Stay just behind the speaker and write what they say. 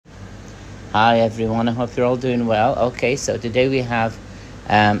Hi everyone, I hope you're all doing well. Okay, so today we have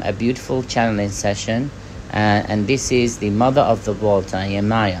a beautiful channeling session, and this is the mother of the water,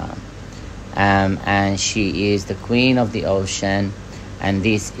 Yemayá, and she is the queen of the ocean, and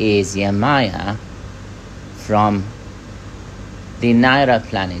this is Yemayá from the Naira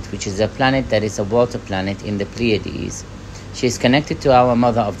planet, which is a planet that is a water planet in the Pleiades. She is connected to our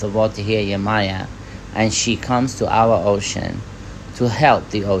mother of the water here, Yemayá, and she comes to our ocean to help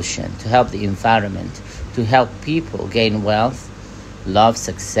the ocean, to help the environment, to help people gain wealth, love,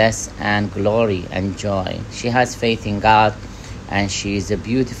 success, and glory and joy. She has faith in God, and she is a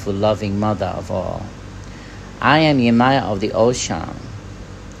beautiful, loving mother of all. I am Yemayá of the ocean.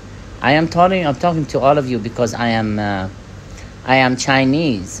 I'm talking to all of you because I am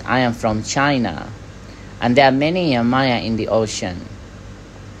Chinese. I am from China, and there are many Yemayá in the ocean.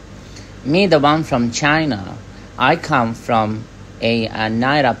 Me, the one from China, I come from a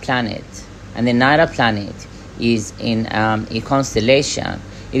Naira planet, and the Naira planet is in a constellation.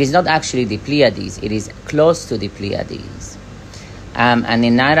 It is not actually the Pleiades, it is close to the Pleiades. And the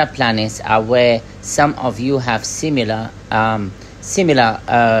Naira planets are where some of you have similar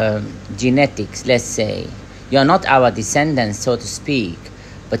genetics, let's say. You are not our descendants, so to speak,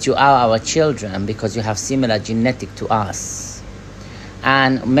 but you are our children because you have similar genetic to us.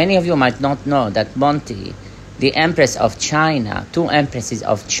 And many of you might not know that Monty, the Empress of China, 2 Empresses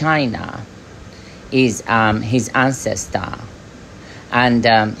of China, is his ancestor. And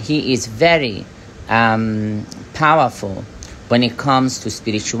he is very powerful when it comes to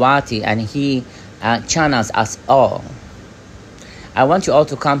spirituality, and he channels us all. I want you all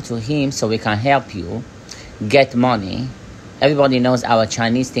to come to him so we can help you get money. Everybody knows our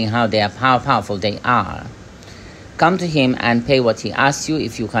Chinese thing, how they are, how powerful they are. Come to him and pay what he asks you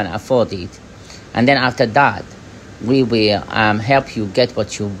if you can afford it. And then after that, we will help you get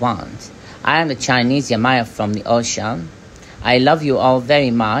what you want. I am the Chinese Yemayá from the ocean. I love you all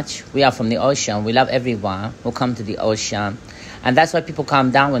very much. We are from the ocean. We love everyone who come to the ocean. And that's why people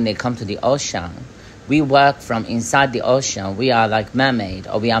calm down when they come to the ocean. We work from inside the ocean. We are like mermaid,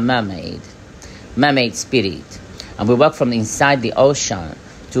 or we are mermaid spirit. And we work from inside the ocean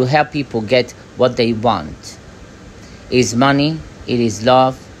to help people get what they want. It is money, it is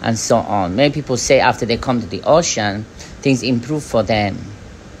love, and so on. Many people say after they come to the ocean, things improve for them.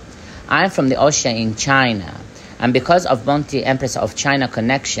 I am from the ocean in China, and because of Monty, Empress of China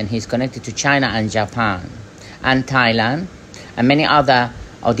connection, he's connected to China and Japan and Thailand and many other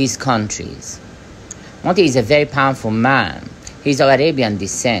of these countries. Monty is a very powerful man. He's of Arabian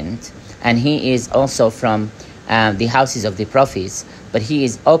descent, and he is also from the houses of the prophets, but he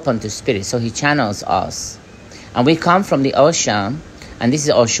is open to spirit, so he channels us. And we come from the ocean, and this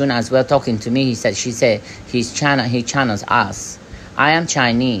is Oshun as well talking to me. She said he channels us. I am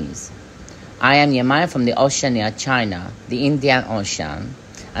Chinese. I am Yemayá from the ocean near China, the Indian Ocean,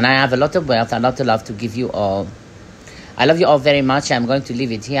 and I have a lot of wealth, a lot of love to give you all. I love you all very much. I'm going to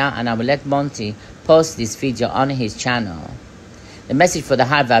leave it here, and I will let Monty post this video on his channel. The message for the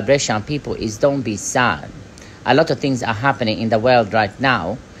high vibration people is don't be sad. A lot of things are happening in the world right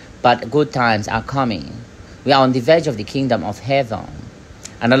now, but good times are coming. We are on the verge of the kingdom of heaven,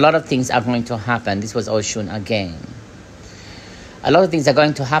 and a lot of things are going to happen. This was Oshun again. A lot of things are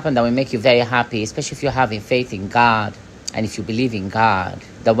going to happen that will make you very happy, especially if you're having faith in God, and if you believe in God,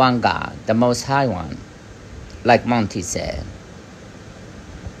 the one God, the Most High One, like Monty said.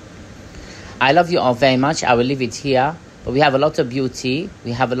 I love you all very much. I will leave it here, but we have a lot of beauty.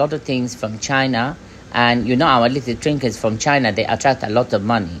 We have a lot of things from China, and you know our little trinkets from China, they attract a lot of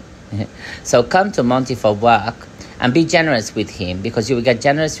money. So come to Monty for work and be generous with him, because you will get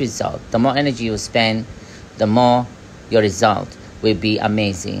generous result. The more energy you spend, the more your result will be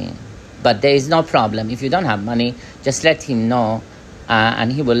amazing. But there is no problem. If you don't have money, just let him know,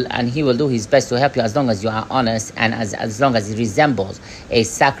 and he will do his best to help you, as long as you are honest, and as long as it resembles a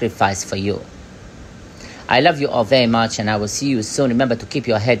sacrifice for you. I love you all very much, and I will see you soon. Remember to keep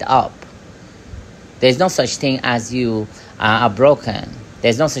your head up. There's no such thing as you are broken.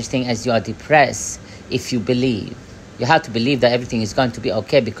 There's no such thing as you are depressed if you believe. You have to believe that everything is going to be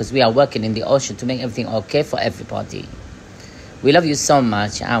okay, because we are working in the ocean to make everything okay for everybody. We love you so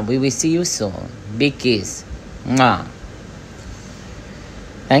much, and we will see you soon. Big kiss. Mwah.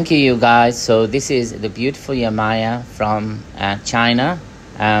 Thank you, you guys. So this is the beautiful Yemayá from China,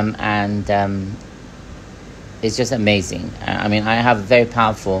 and it's just amazing. I mean, I have a very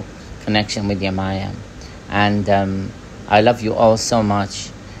powerful connection with Yemayá, and I love you all so much.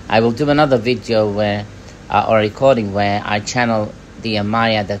 I will do another video where, or recording where I channel the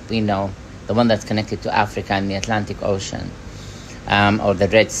Yemayá that we know, the one that's connected to Africa and the Atlantic Ocean. or the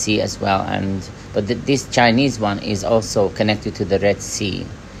Red Sea as well. But this Chinese one is also connected to the Red Sea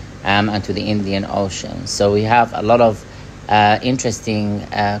and to the Indian Ocean. So we have a lot of interesting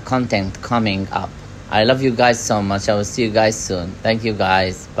content coming up. I love you guys so much. I will see you guys soon. Thank you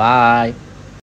guys. Bye.